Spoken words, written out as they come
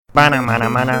Mana mana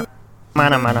mana.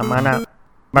 Mana mana mana.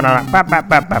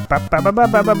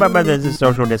 This is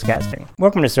Social Disgusting.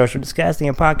 Welcome to Social Disgusting,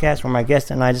 a podcast where my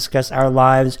guest and I discuss our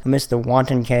lives amidst the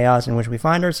wanton chaos in which we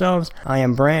find ourselves. I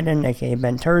am Brandon, aka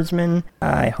Ben Turdsman.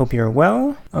 I hope you're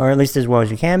well, or at least as well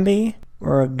as you can be.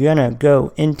 We're gonna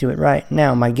go into it right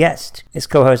now. My guest is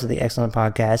co-host of the excellent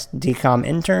podcast, DCOM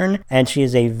Intern, and she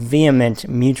is a vehement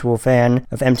mutual fan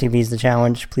of MTV's The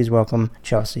Challenge. Please welcome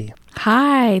Chelsea.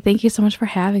 Hi, thank you so much for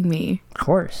having me. Of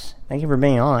course. Thank you for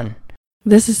being on.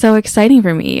 This is so exciting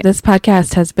for me. This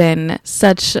podcast has been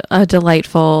such a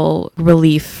delightful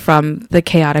relief from the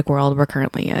chaotic world we're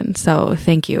currently in. So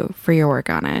thank you for your work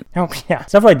on it. Oh, yeah.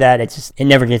 Stuff like that, it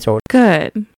never gets old.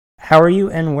 Good. How are you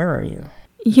and where are you?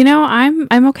 You know,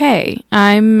 I'm okay.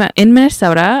 I'm in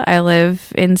Minnesota. I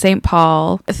live in St.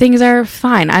 Paul. Things are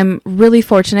fine. I'm really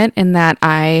fortunate in that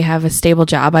I have a stable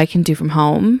job I can do from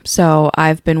home. So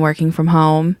I've been working from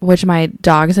home, which my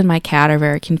dogs and my cat are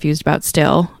very confused about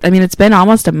still. I mean, it's been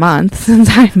almost a month since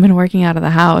I've been working out of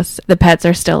the house. The pets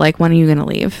are still like, when are you going to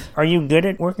leave? Are you good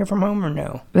at working from home or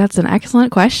no? That's an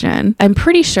excellent question. I'm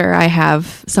pretty sure I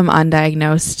have some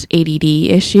undiagnosed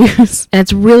ADD issues. And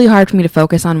it's really hard for me to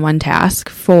focus on one task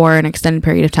for an extended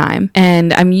period of time.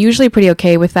 And I'm usually pretty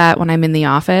okay with that when I'm in the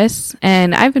office.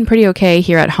 And I've been pretty okay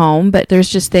here at home, but there's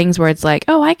just things where it's like,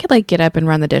 oh, I could like get up and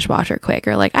run the dishwasher quick,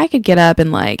 or like I could get up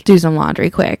and like do some laundry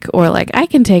quick, or like I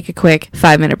can take a quick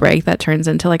 5-minute break that turns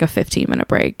into like a 15-minute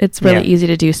break. It's really easy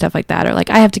to do stuff like that. Or like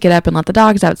I have to get up and let the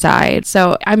dogs outside.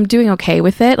 So I'm doing okay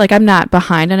with it. Like I'm not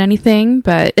behind on anything,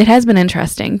 but it has been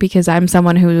interesting because I'm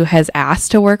someone who has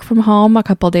asked to work from home a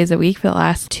couple days a week for the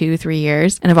last 2-3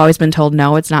 years. And I've always been told,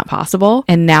 no, it's not possible.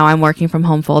 And now I'm working from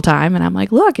home full time and I'm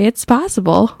like, look, it's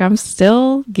possible. I'm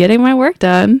still getting my work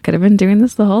done. Could have been doing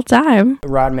this the whole time.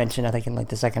 Rod mentioned, I think in like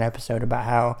the second episode, about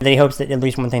how he hopes that at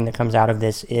least one thing that comes out of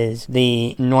this is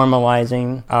the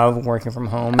normalizing of working from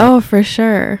home. Oh, for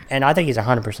sure. And I think he's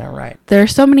 100% right. There are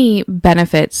so many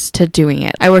benefits to doing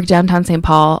it. I work downtown St.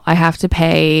 Paul. I have to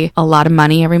pay a lot of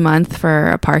money every month for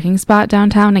a parking spot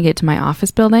downtown to get to my office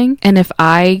building. And if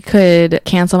I could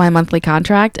cancel my monthly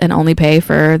contract and only pay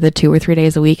for the 2 or 3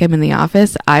 days a week I'm in the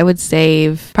office, I would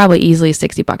save probably easily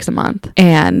 $60 a month.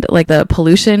 And like the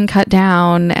pollution cut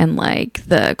down and like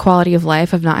the quality of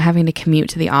life of not having to commute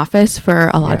to the office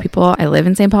for a lot of people. I live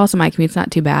in St. Paul, so my commute's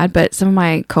not too bad, but some of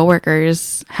my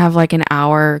coworkers have like an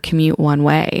hour commute one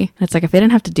way. And it's like, if they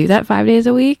didn't have to do that 5 days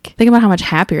a week, think about how much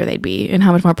happier they'd be and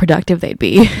how much more productive they'd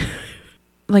be.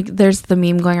 Like there's the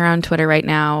meme going around Twitter right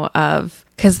now of,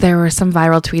 because there were some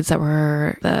viral tweets that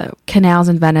were the canals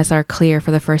in Venice are clear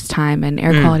for the first time and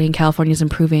air quality in California is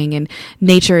improving and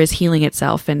nature is healing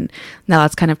itself. And now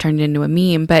that's kind of turned into a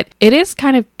meme, but it is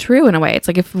kind of true in a way. It's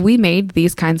like if we made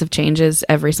these kinds of changes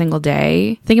every single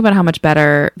day, think about how much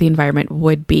better the environment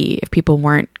would be if people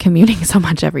weren't commuting so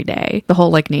much every day. The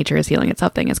whole like nature is healing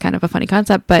itself thing is kind of a funny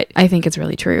concept, but I think it's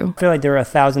really true. I feel like there are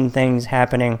 1,000 things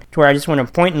happening to where I just want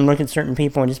to point and look at certain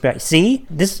people and just be like, see,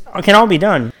 this can all be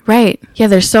done. Right. Yeah.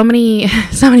 There's so many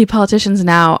politicians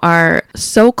now are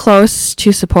so close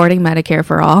to supporting Medicare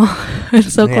for all.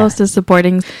 So close to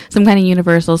supporting some kind of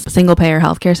universal single payer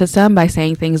healthcare system by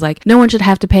saying things like, no one should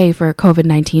have to pay for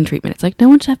COVID-19 treatment. It's like, no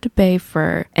one should have to pay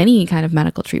for any kind of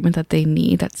medical treatment that they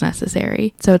need that's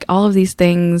necessary. So all of these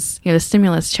things, you know, the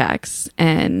stimulus checks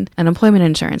and unemployment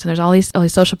insurance, and there's all these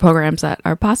social programs that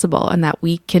are possible and that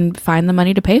we can find the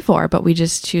money to pay for, but we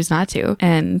just choose not to.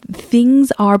 And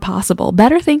things are possible.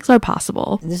 Better things are possible.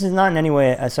 This is not in any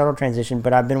way a subtle transition,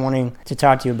 but I've been wanting to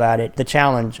talk to you about it. The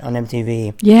Challenge on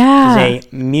MTV is a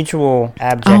mutual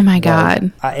abject. Oh my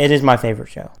God. It is my favorite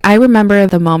show. I remember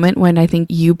the moment when I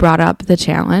think you brought up The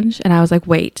Challenge and I was like,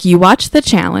 wait, you watched The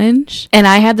Challenge? And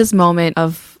I had this moment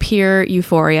of pure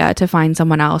euphoria to find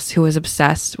someone else who was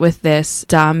obsessed with this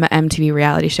dumb MTV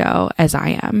reality show as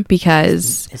I am,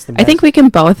 because I think we can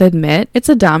both admit it's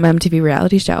a dumb MTV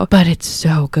reality show, but it's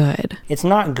so good. It's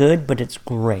not good, but it's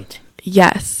great.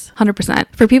 Yes, 100%.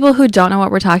 For people who don't know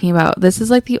what we're talking about, this is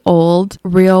like the old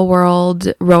Real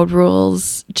World Road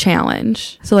Rules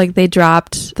challenge. So like they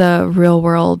dropped the Real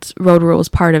World Road Rules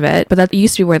part of it, but that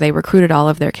used to be where they recruited all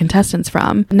of their contestants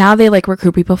from. Now they like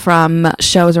recruit people from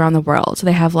shows around the world. So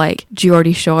they have like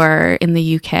Geordie Shore in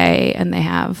the UK, and they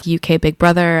have UK Big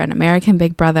Brother and American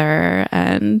Big Brother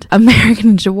and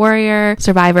American Ninja Warrior,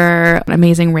 Survivor,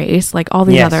 Amazing Race, like all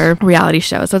these other reality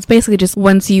shows. So it's basically just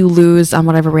once you lose on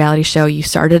whatever reality show you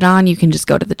started on, on, you can just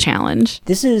go to the challenge.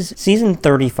 This is season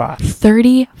 35.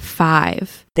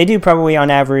 35. They do probably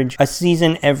on average a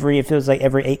season it feels like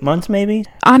every 8 months maybe.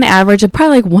 On average,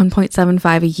 probably like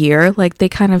 1.75 a year. Like they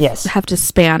kind of Yes. have to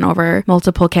span over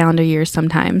multiple calendar years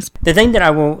sometimes. The thing that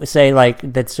I will say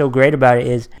like that's so great about it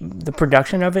is the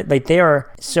production of it. Like they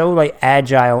are so like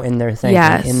agile in their thinking,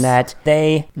 Yes. in that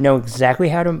they know exactly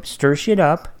how to stir shit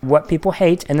up, what people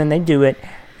hate, and then they do it.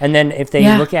 And then if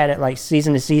they look at it like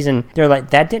season to season, they're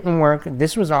like, that didn't work.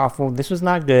 This was awful. This was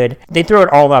not good. They throw it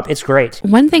all up. It's great.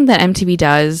 One thing that MTV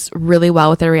does really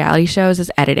well with their reality shows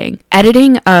is editing.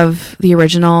 Editing of the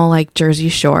original like Jersey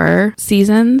Shore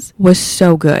seasons was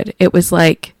so good. It was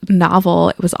like novel.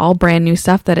 It was all brand new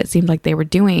stuff that it seemed like they were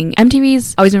doing.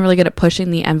 MTV's always been really good at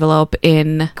pushing the envelope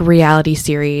in reality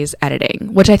series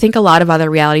editing, which I think a lot of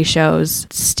other reality shows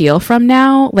steal from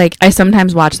now. Like I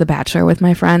sometimes watch The Bachelor with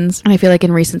my friends, and I feel like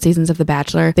in recent seasons of The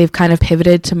Bachelor, they've kind of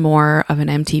pivoted to more of an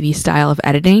MTV style of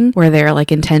editing where they're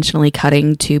like intentionally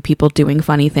cutting to people doing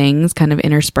funny things kind of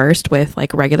interspersed with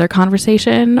like regular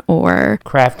conversation or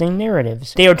crafting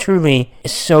narratives. They are truly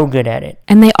so good at it.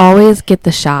 and they always get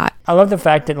the shot. I love the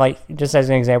fact that, like, just as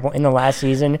an example, in the last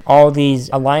season, all these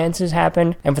alliances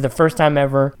happened, and for the first time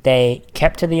ever, they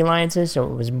kept to the alliances, so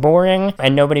it was boring,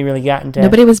 and nobody really got into...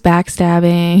 Nobody was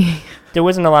backstabbing. There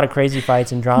wasn't a lot of crazy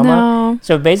fights and drama. No.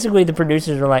 So basically, the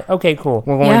producers were like, okay, cool.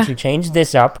 We're going to change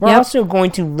this up. We're also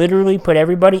going to literally put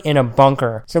everybody in a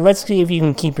bunker. So let's see if you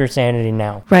can keep your sanity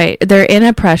now. Right. They're in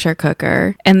a pressure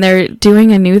cooker, and they're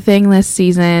doing a new thing this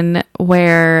season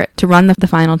where to run the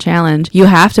final challenge, you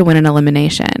have to win an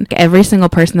elimination. Every single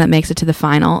person that makes it to the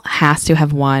final has to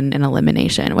have won an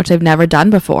elimination, which they've never done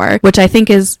before, which I think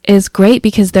is great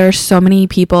because there are so many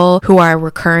people who are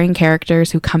recurring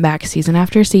characters who come back season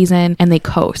after season, and they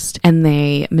coast and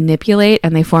they manipulate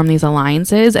and they form these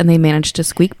alliances and they manage to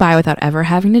squeak by without ever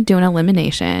having to do an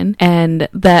elimination. And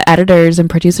the editors and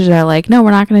producers are like, no, we're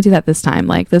not going to do that this time.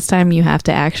 Like this time you have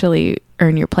to actually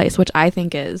earn your place, which I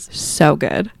think is so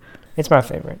good. It's my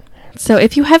favorite. So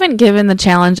if you haven't given the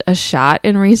challenge a shot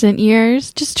in recent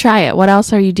years, just try it. What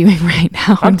else are you doing right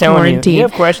now? I'm telling you, if you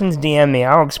have questions, DM me.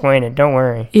 I'll explain it. Don't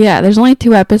worry. Yeah, there's only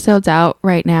 2 episodes out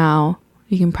right now.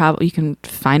 You can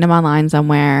find them online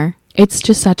somewhere. It's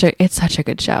just such a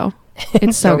good show.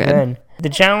 It's so good. The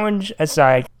challenge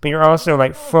aside, but you're also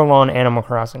like full on Animal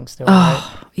Crossing still,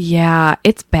 right? Yeah,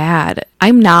 it's bad.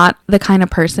 I'm not the kind of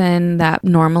person that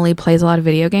normally plays a lot of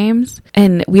video games.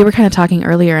 And we were kind of talking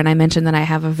earlier, and I mentioned that I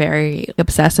have a very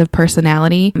obsessive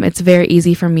personality. It's very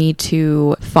easy for me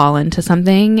to fall into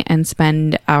something and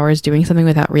spend hours doing something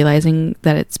without realizing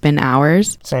that it's been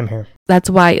hours. Same here. That's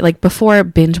why, like, before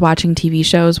binge watching TV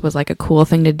shows was like a cool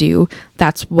thing to do,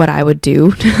 that's what I would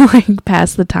do to like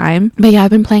pass the time. But yeah, I've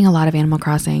been playing a lot of Animal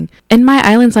Crossing. And my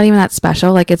island's not even that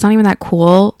special. Like, it's not even that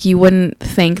cool. You wouldn't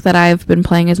think that I've been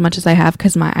playing as much as I have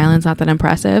because my island's not that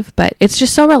impressive. But it's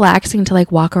just so relaxing to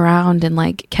like walk around and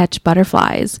like catch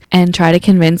butterflies and try to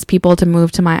convince people to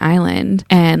move to my island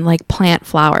and like plant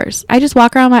flowers. I just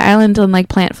walk around my island and like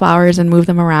plant flowers and move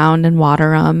them around and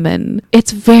water them. And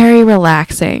it's very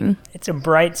relaxing. It's a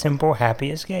bright, simple, happy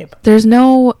escape. There's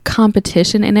no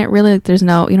competition in it, really. Like, you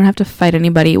don't have to fight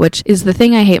anybody, which is the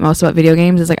thing I hate most about video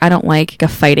games is like, I don't like a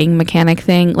fighting mechanic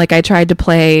thing. Like, I tried to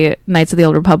play Knights of the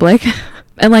Old Republic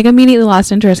and like immediately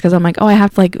lost interest because I'm like, oh, I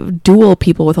have to like duel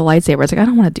people with a lightsaber. It's like, I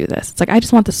don't want to do this. It's like, I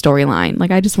just want the storyline.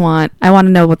 Like, I want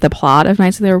to know what the plot of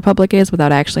Knights of the Republic is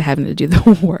without actually having to do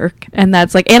the work. And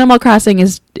that's like, Animal Crossing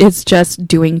is just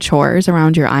doing chores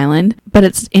around your island, but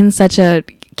it's in such a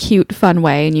cute, fun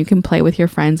way, and you can play with your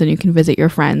friends and you can visit your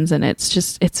friends, and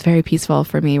it's very peaceful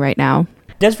for me right now.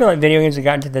 It does feel like video games have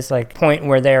gotten to this like point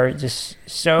where they're just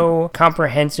so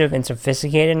comprehensive and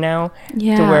sophisticated now,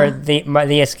 to where the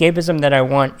escapism that I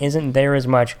want isn't there as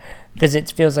much because it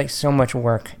feels like so much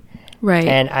work, right?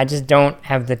 And I just don't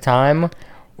have the time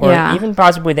or even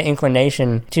possibly the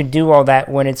inclination to do all that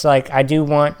when it's like I do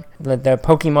want the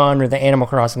Pokemon or the Animal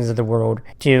Crossings of the world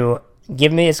to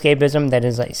give me escapism that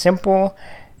is like simple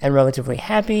and relatively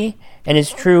happy and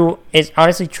is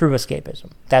honestly true escapism.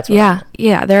 That's what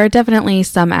yeah, there are definitely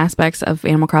some aspects of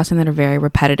Animal Crossing that are very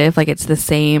repetitive. Like, it's the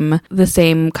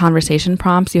same conversation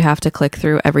prompts you have to click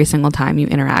through every single time you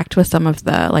interact with some of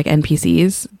the like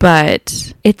NPCs,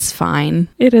 but it's fine.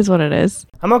 It is what it is.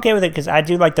 I'm okay with it because I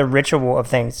do like the ritual of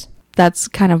things. that's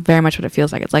kind of very much what it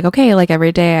feels like. It's like, okay, like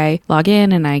every day I log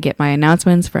in and I get my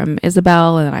announcements from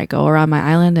Isabel, and then I go around my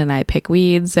island and I pick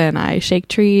weeds and I shake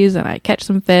trees and I catch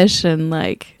some fish, and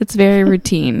like it's very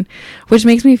routine, which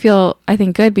makes me feel, I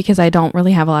think, good, because I don't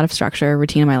really have a lot of structure or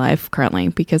routine in my life currently,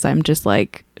 because I'm just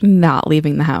like not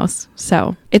leaving the house.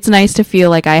 So it's nice to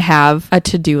feel like I have a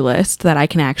to-do list that I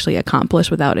can actually accomplish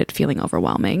without it feeling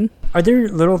overwhelming. Are there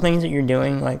little things that you're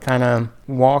doing, like kind of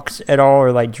walks at all,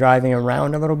 or like driving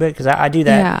around a little bit? Because I do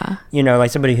that, Yeah. you know, like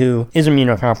somebody who is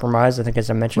immunocompromised, I think, as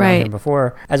I mentioned on Right. here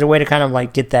before, as a way to kind of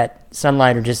like get that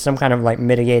sunlight or just some kind of like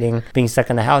mitigating being stuck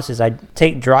in the house, is I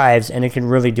take drives, and it can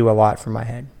really do a lot for my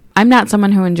head. I'm not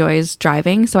someone who enjoys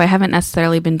driving, so I haven't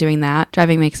necessarily been doing that.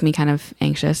 Driving makes me kind of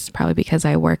anxious, probably because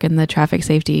I work in the traffic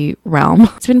safety realm.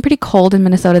 It's been pretty cold in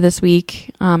Minnesota this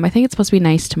week. I think it's supposed to be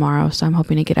nice tomorrow, so I'm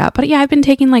hoping to get out. But yeah, I've been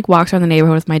taking like walks around the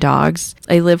neighborhood with my dogs.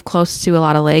 I live close to a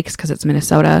lot of lakes because it's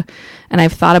Minnesota, and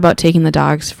I've thought about taking the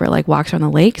dogs for like walks around the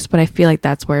lakes, but I feel like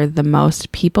that's where the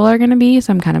most people are going to be,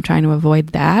 so I'm kind of trying to avoid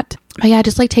that. But yeah,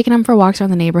 just like taking them for walks around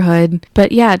the neighborhood.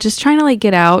 But yeah, just trying to like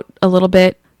get out a little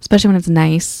bit, especially when it's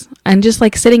nice, and just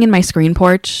like sitting in my screen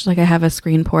porch. Like I have a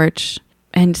screen porch,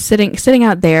 and sitting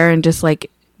out there and just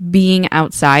like being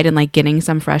outside and like getting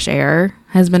some fresh air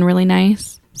has been really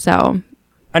nice. So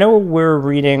I know we're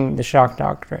reading The Shock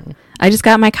Doctrine. I just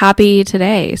got my copy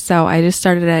today, so I just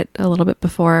started it a little bit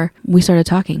before we started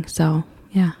talking. So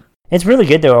yeah. It's really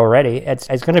good, though, already. It's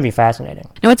going to be fascinating.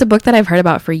 No, it's a book that I've heard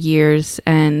about for years,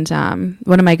 and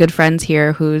one of my good friends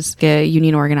here who's a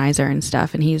union organizer and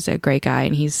stuff, and he's a great guy,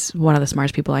 and he's one of the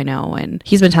smartest people I know, and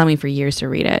he's been telling me for years to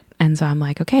read it. And so I'm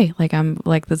like, okay, like I'm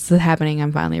like, this is happening,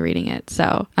 I'm finally reading it.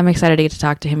 So I'm excited to get to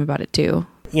talk to him about it too.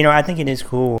 You know, I think it is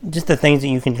cool, just the things that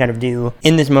you can kind of do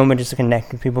in this moment just to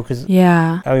connect with people, because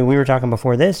Yeah. I mean, we were talking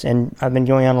before this, and I've been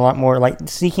going on a lot more, like,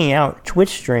 seeking out Twitch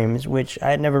streams, which I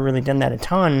had never really done that a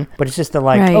ton, but it's just to,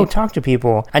 like, Right. oh, talk to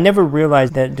people. I never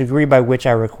realized the degree by which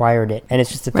I required it, and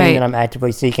it's just the thing Right. that I'm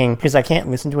actively seeking, because I can't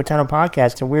listen to a ton of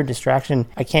podcasts. It's a weird distraction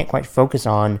I can't quite focus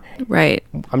on. Right.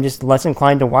 I'm just less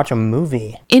inclined to watch a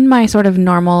movie. In my sort of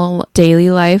normal daily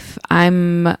life,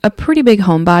 I'm a pretty big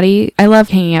homebody. I love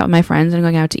hanging out with my friends and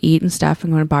going out to eat and stuff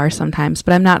and going to bars sometimes,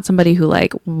 but I'm not somebody who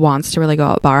like wants to really go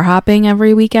out bar hopping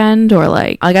every weekend, or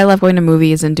like I love going to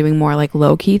movies and doing more like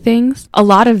low key things. A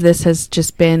lot of this has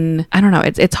just been, I don't know,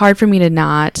 it's hard for me to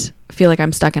not feel like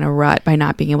I'm stuck in a rut by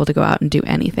not being able to go out and do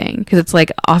anything, because it's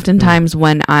like oftentimes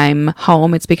when I'm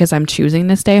home, it's because I'm choosing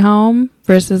to stay home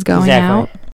versus going out.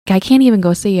 I can't even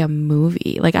go see a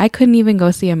movie. Like, I couldn't even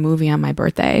go see a movie on my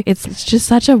birthday. It's just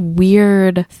such a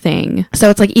weird thing. So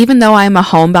it's like, even though I'm a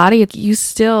homebody, you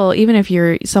still, even if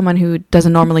you're someone who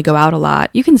doesn't normally go out a lot,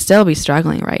 you can still be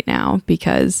struggling right now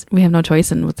because we have no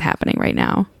choice in what's happening right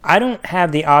now. I don't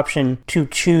have the option to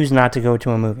choose not to go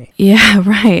to a movie. Yeah,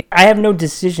 right. I have no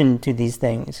decision to these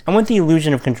things. I want the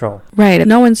illusion of control. Right.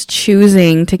 No one's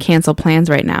choosing to cancel plans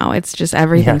right now. It's just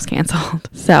everything's canceled.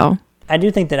 So I do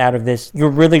think that out of this, you're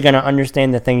really going to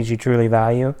understand the things you truly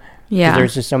value. yeah.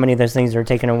 There's just so many of those things that are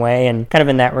taken away, and kind of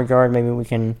in that regard, maybe we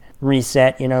can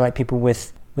reset, you know, like people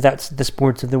without the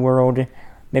sports of the world,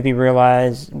 maybe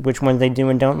realize which ones they do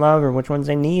and don't love, or which ones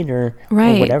they need, or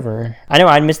whatever. I know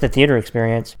I miss the theater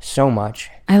experience so much.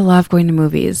 I love going to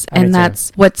movies, I do and too.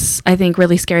 that's what's, I think,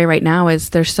 really scary right now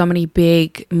is there's so many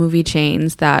big movie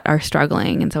chains that are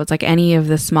struggling. And so it's like any of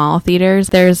the small theaters.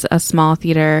 There's a small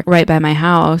theater right by my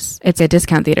house. It's a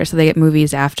discount theater, so they get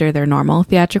movies after their normal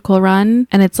theatrical run,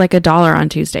 and it's like $1 on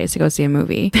Tuesdays to go see a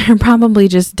movie. They're probably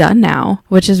just done now,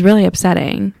 which is really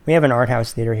upsetting. We have an art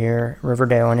house theater here,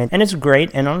 Riverdale, and it's great.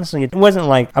 And honestly, it wasn't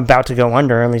like about to go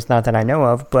under, at least not that I know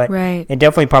of, but Right. it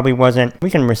definitely probably wasn't. We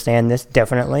can withstand this,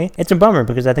 definitely. It's a bummer,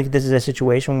 because I think this is a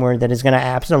situation where that is going to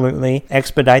absolutely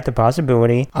expedite the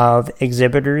possibility of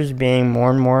exhibitors being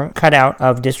more and more cut out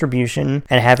of distribution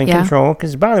and having control.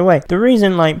 Because, by the way, the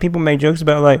reason like people make jokes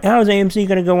about like, how is AMC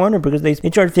going to go under? Because they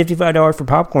charge $55 for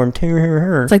popcorn.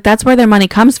 It's like that's where their money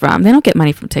comes from. They don't get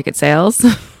money from ticket sales.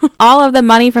 All of the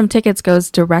money from tickets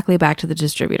goes directly back to the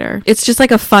distributor. It's just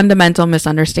like a fundamental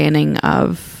misunderstanding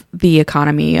of the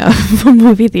economy of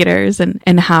movie theaters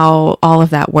and how all of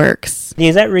that works. The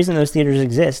exact reason those theaters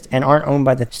exist and aren't owned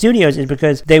by the studios is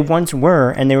because they once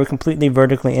were, and they were completely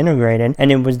vertically integrated, and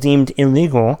it was deemed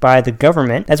illegal by the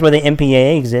government. That's why the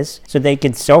MPAA exists, so they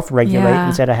could self-regulate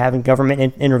instead of having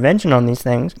government intervention on these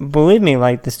things. Believe me,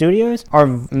 like, the studios are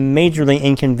majorly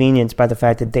inconvenienced by the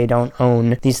fact that they don't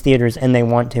own these theaters, and they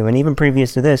want to. And even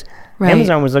previous to this, Right.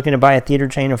 Amazon was looking to buy a theater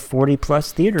chain of 40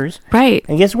 plus theaters. Right.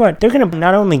 And guess what? They're going to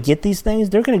not only get these things,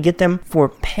 they're going to get them for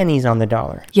pennies on the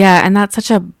dollar. Yeah, and that's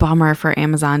such a bummer for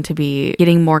Amazon to be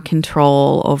getting more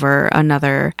control over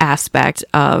another aspect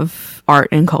of art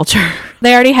and culture.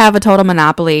 They already have a total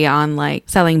monopoly on like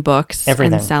selling books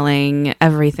and selling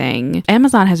everything.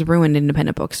 Amazon has ruined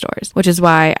independent bookstores, which is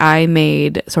why I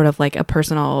made sort of like a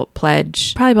personal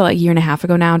pledge probably about like a year and a half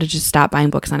ago now to just stop buying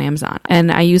books on Amazon.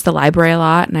 And I use the library a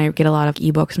lot, and I get a lot of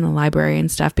ebooks from the library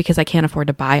and stuff because I can't afford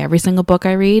to buy every single book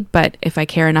I read. But if I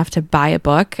care enough to buy a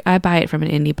book, I buy it from an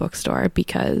indie bookstore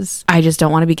because I just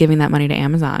don't want to be giving that money to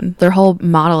Amazon. Their whole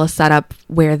model is set up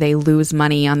where they lose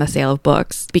money on the sale of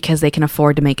books because they can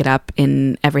afford to make it up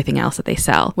in everything else that they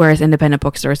sell, whereas independent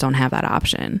bookstores don't have that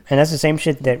option. And that's the same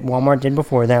shit that Walmart did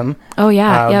before them. Oh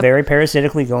yeah, very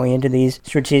parasitically going into these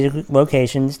strategic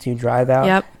locations to drive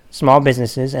out small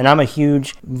businesses. And I'm a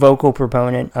huge vocal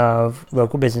proponent of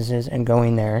local businesses and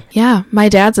going there. Yeah, my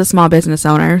dad's a small business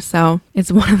owner, so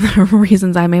it's one of the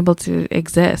reasons I'm able to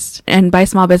exist. And by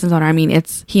small business owner, I mean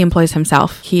he employs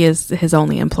himself. He is his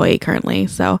only employee currently,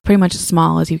 so pretty much as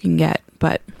small as you can get.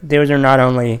 But those are not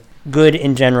only good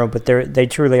in general, but they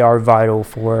truly are vital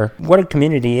for what a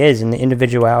community is and the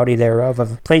individuality thereof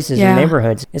of places and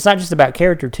neighborhoods. It's not just about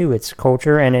character too, it's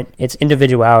culture and it's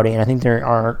individuality, and I think they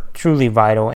are truly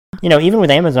vital. You know, even with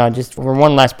Amazon, just for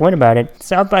one last point about it,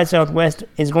 South by Southwest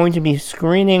is going to be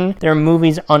screening their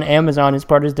movies on Amazon as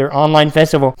part of their online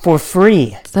festival for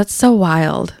free. That's so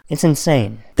wild. It's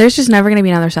insane. There's just never going to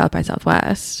be another South by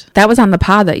Southwest. That was on the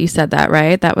pod that you said that,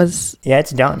 right? That was... Yeah,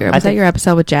 it's done. Was that your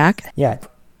episode with Jack? Yeah.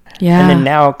 Yeah. And then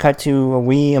now, cut to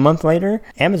a month later,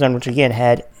 Amazon, which again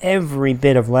had every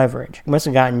bit of leverage, must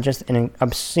have gotten just an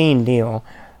obscene deal.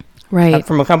 Right.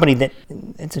 From a company that,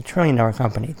 it's $1 trillion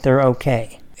company. They're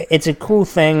okay. It's a cool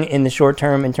thing in the short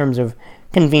term in terms of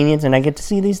convenience, and I get to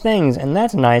see these things, and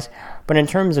that's nice. But in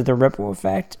terms of the ripple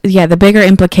effect... Yeah, the bigger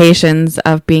implications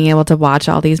of being able to watch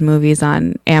all these movies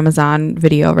on Amazon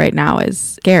Video right now is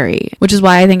scary, which is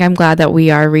why I think I'm glad that we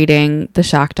are reading The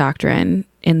Shock Doctrine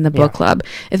in the book club.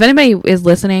 If anybody is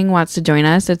listening, wants to join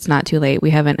us, it's not too late.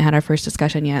 We haven't had our first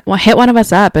discussion yet. Well, hit one of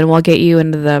us up and we'll get you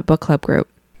into the book club group.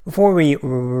 Before we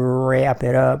wrap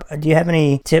it up, do you have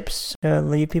any tips to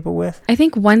leave people with? I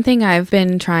think one thing I've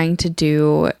been trying to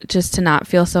do just to not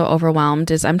feel so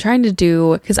overwhelmed is I'm trying to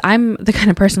do, because I'm the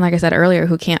kind of person, like I said earlier,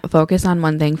 who can't focus on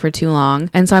one thing for too long.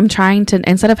 And so I'm trying to,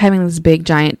 instead of having this big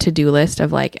giant to-do list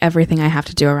of like everything I have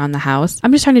to do around the house,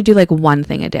 I'm just trying to do like one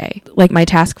thing a day. Like my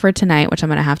task for tonight, which I'm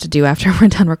going to have to do after we're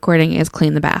done recording, is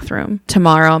clean the bathroom.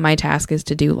 Tomorrow, my task is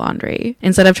to do laundry.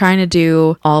 Instead of trying to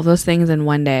do all of those things in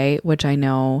one day, which I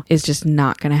know is just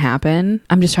not going to happen,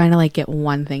 I'm just trying to like get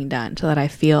one thing done so that I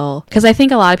feel, because I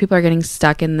think a lot of people are getting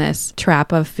stuck in this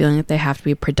trap of feeling that they have to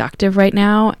be productive right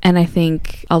now. And I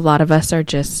think a lot of us are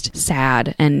just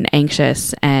sad and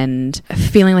anxious, and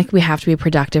feeling like we have to be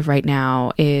productive right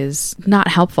now is not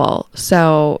helpful.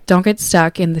 So don't get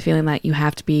stuck in the feeling that you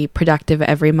have to be productive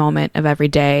every moment of every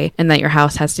day and that your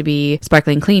house has to be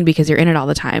sparkling clean because you're in it all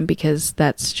the time, because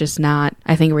that's just not,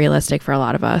 I think, realistic for a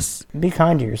lot of us. Be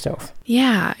kind to yourself.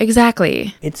 Yeah,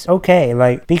 exactly. It's okay.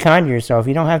 Like, be kind to yourself.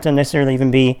 You don't have to necessarily even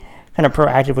be kind of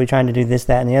proactively trying to do this,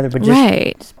 that, and the other, but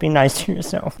just be nice to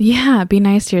yourself. Yeah, be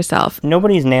nice to yourself.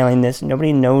 Nobody's nailing this.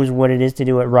 Nobody knows what it is to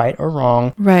do it right or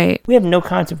wrong. Right. We have no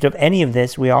concept of any of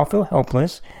this. We all feel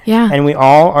helpless. Yeah. And we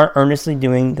all are earnestly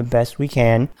doing the best we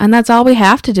can. And that's all we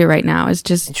have to do right now is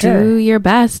just do your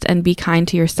best and be kind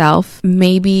to yourself.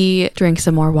 Maybe drink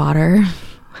some more water.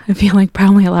 I feel like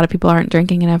probably a lot of people aren't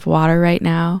drinking enough water right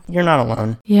now. You're not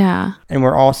alone. Yeah. And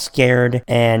we're all scared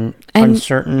and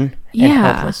uncertain and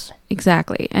helpless.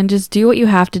 Exactly. And just do what you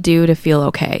have to do to feel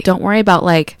okay. Don't worry about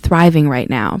like thriving right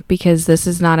now, because this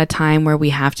is not a time where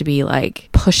we have to be like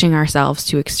pushing ourselves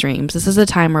to extremes. This is a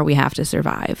time where we have to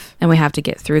survive, and we have to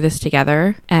get through this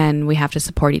together, and we have to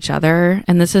support each other.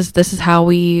 And this is how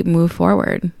we move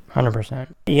forward. 100%.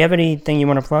 Do you have anything you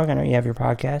want to plug? I know you have your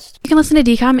podcast. You can listen to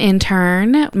DCOM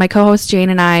Intern. My co-host Jane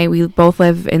and I, we both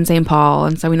live in St. Paul,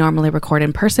 and so we normally record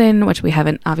in person, which we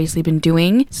haven't obviously been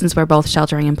doing since we're both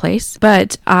sheltering in place.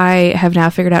 But I have now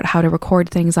figured out how to record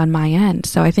things on my end,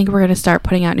 so I think we're going to start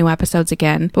putting out new episodes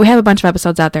again. But we have a bunch of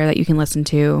episodes out there that you can listen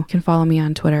to. You can follow me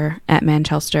on Twitter at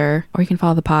Manchester, or you can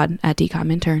follow the pod at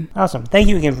DCOM Intern. Awesome. Thank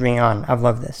you again for being on. I've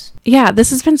loved this. Yeah,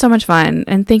 this has been so much fun,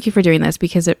 and thank you for doing this,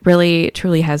 because it really,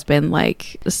 truly has been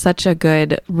like such a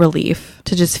good relief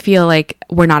to just feel like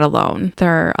we're not alone.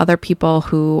 There are other people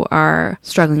who are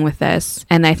struggling with this,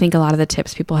 and I think a lot of the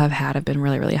tips people have been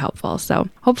really, really helpful. So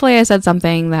hopefully I said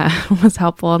something that was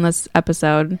helpful in this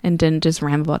episode and didn't just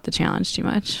ramble about the challenge too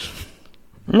much.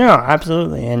 No,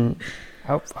 absolutely. And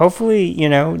hopefully,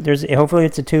 hopefully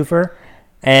it's a twofer.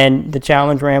 And the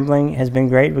challenge rambling has been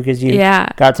great because you Yeah.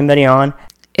 got somebody on.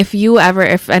 If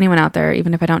anyone out there,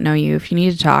 even if I don't know you, if you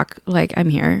need to talk, like, I'm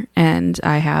here, and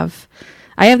I have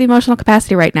the emotional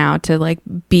capacity right now to like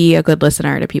be a good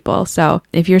listener to people. So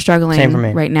if you're Same for me.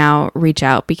 struggling right now, reach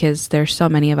out, because there's so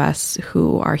many of us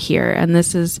who are here, and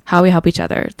this is how we help each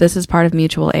other. This is part of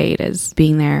mutual aid, is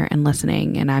being there and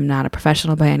listening. And I'm not a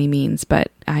professional by any means,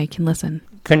 but I can listen.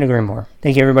 Couldn't agree more.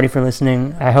 Thank you, everybody, for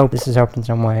listening. I hope this has helped in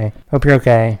some way. Hope you're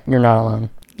okay. You're not alone.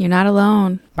 You're not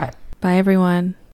alone. Bye. Bye, everyone.